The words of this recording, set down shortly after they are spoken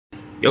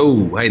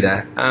Yo, hey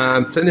there.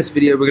 So in this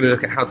video we're going to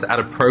look at how to add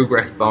a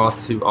progress bar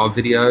to our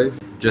video,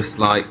 just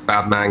like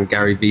Badman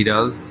Gary Vee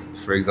does.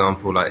 For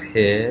example, like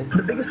here,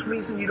 the biggest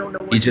reason you don't know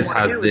what he just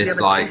has this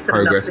like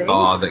progress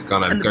bar that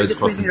kind of goes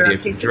across the video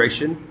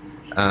duration.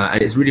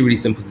 And it's really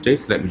simple to do,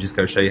 so let me just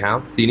go show you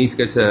how. So you need to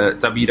go to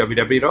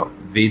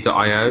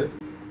www.vee.io,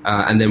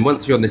 and then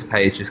once you're on this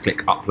page, just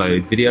click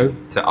upload video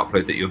to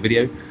upload your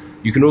video.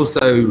 You can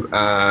also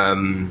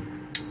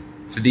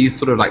for these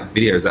sort of like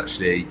videos,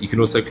 actually, you can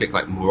also click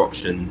like more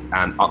options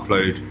and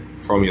upload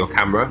from your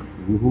camera.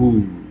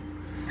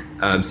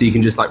 So you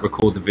can just like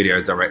record the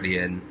videos directly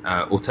in.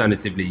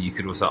 Alternatively, you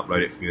could also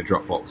upload it from your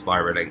Dropbox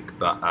via a link,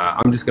 but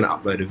I'm just going to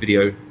upload a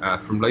video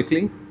from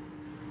locally.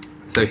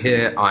 So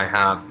here I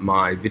have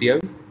my video,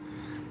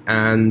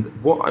 and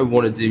what I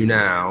want to do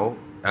now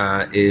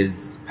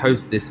is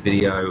post this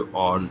video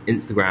on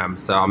Instagram.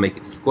 So I'll make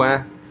it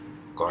square.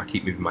 God, I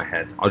keep moving my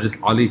head.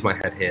 I'll leave my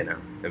head here now.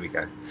 There we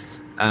go.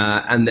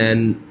 And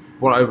then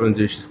what I want to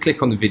do is just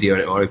click on the video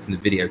and it will open the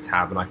video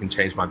tab, and I can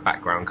change my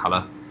background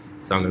color.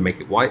 So I'm going to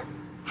make it white.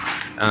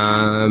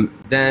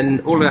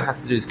 Then all I have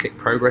to do is click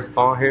progress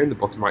bar here in the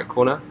bottom right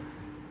corner,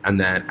 and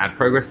then add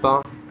progress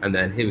bar, and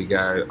then here we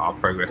go, our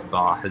progress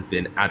bar has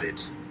been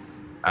added.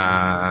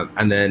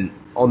 And then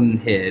on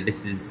here,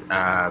 this is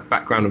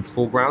background and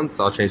foreground,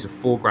 so I'll change the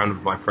foreground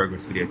of my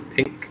progress video to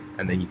pink,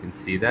 and then you can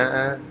see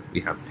there we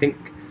have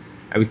pink,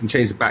 and we can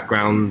change the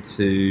background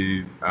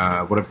to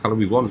whatever color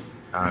we want.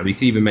 We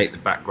can even make the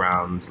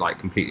background like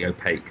completely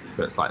opaque,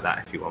 so it's like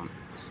that if you want.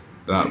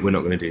 But we're not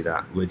going to do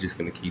that. We're just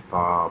going to keep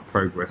our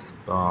progress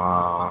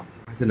bar,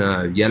 I don't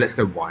know, yeah, let's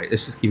go white.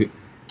 Let's just keep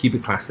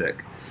it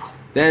classic.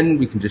 Then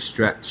we can just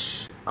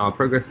stretch our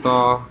progress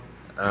bar,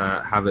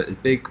 have it as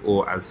big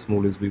or as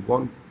small as we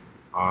want.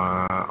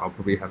 I'll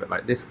probably have it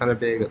like this kind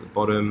of big at the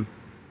bottom.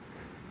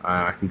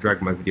 I can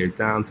drag my video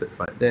down so it's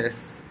like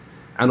this.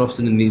 And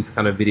often in these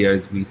kind of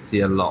videos we see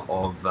a lot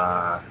of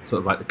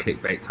sort of like the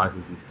clickbait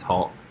titles in the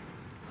top.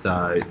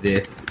 So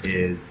this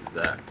is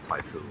the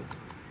title.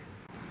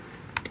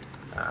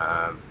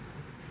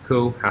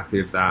 Cool,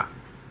 happy with that.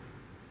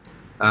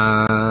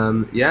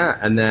 Yeah,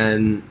 and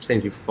then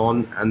change your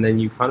font, and then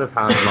you kind of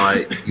have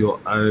like your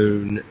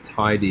own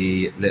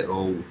tidy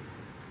little,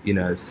 you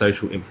know,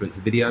 social influencer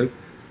video.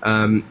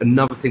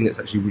 Another thing that's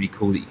actually really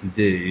cool that you can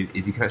do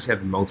is you can actually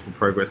have multiple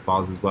progress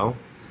bars as well.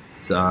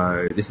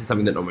 So this is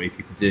something that not many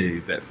people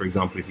do, but for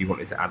example, if you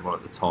wanted to add one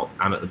at the top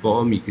and at the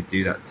bottom, you could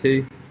do that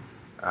too.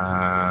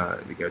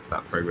 Let me go to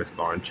that progress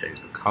bar and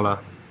change the color.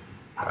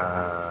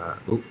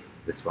 Oh,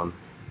 this one.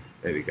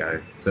 There we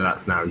go. So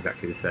that's now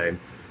exactly the same.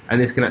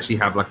 And this can actually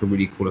have like a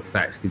really cool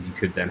effect, because you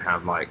could then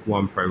have like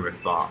one progress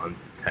bar and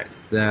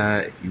text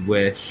there if you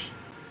wish,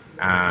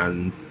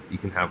 and you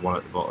can have one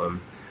at the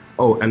bottom.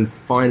 Oh, and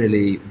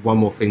finally, one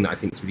more thing that I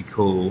think is really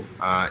cool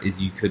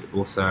is you could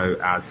also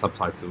add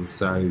subtitles.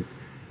 So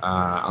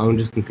I'm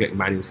just going to click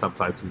manual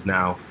subtitles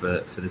now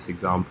for this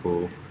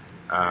example.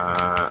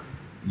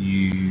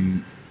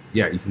 You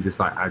can just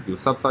like add your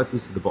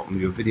subtitles to the bottom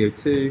of your video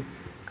too.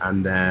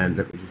 And then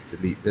let me just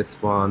delete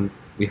this one.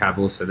 We have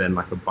also then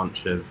like a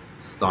bunch of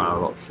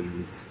style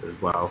options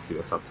as well for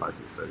your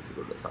subtitles. So this is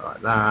what it looks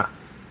like that.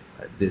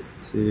 Like this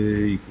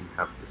too, you can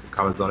have different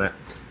colors on it.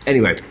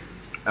 Anyway,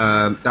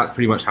 that's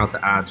pretty much how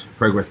to add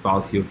progress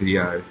bars to your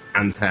video,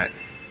 and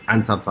text,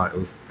 and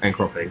subtitles, and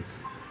cropping.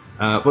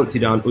 Once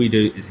you're done, all you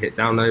do is hit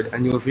download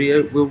and your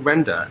video will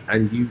render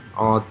and you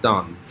are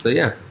done. So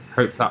yeah,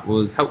 hope that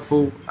was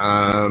helpful.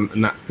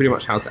 And that's pretty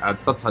much how to add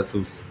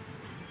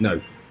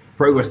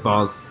progress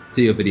bars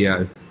to your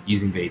video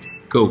using Vee.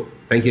 Cool.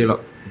 Thank you a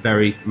lot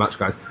very much,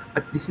 guys.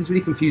 This is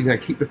really confusing. I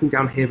keep looking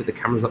down here, but the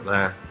camera's up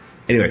there.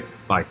 Anyway,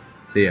 bye.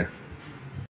 See ya.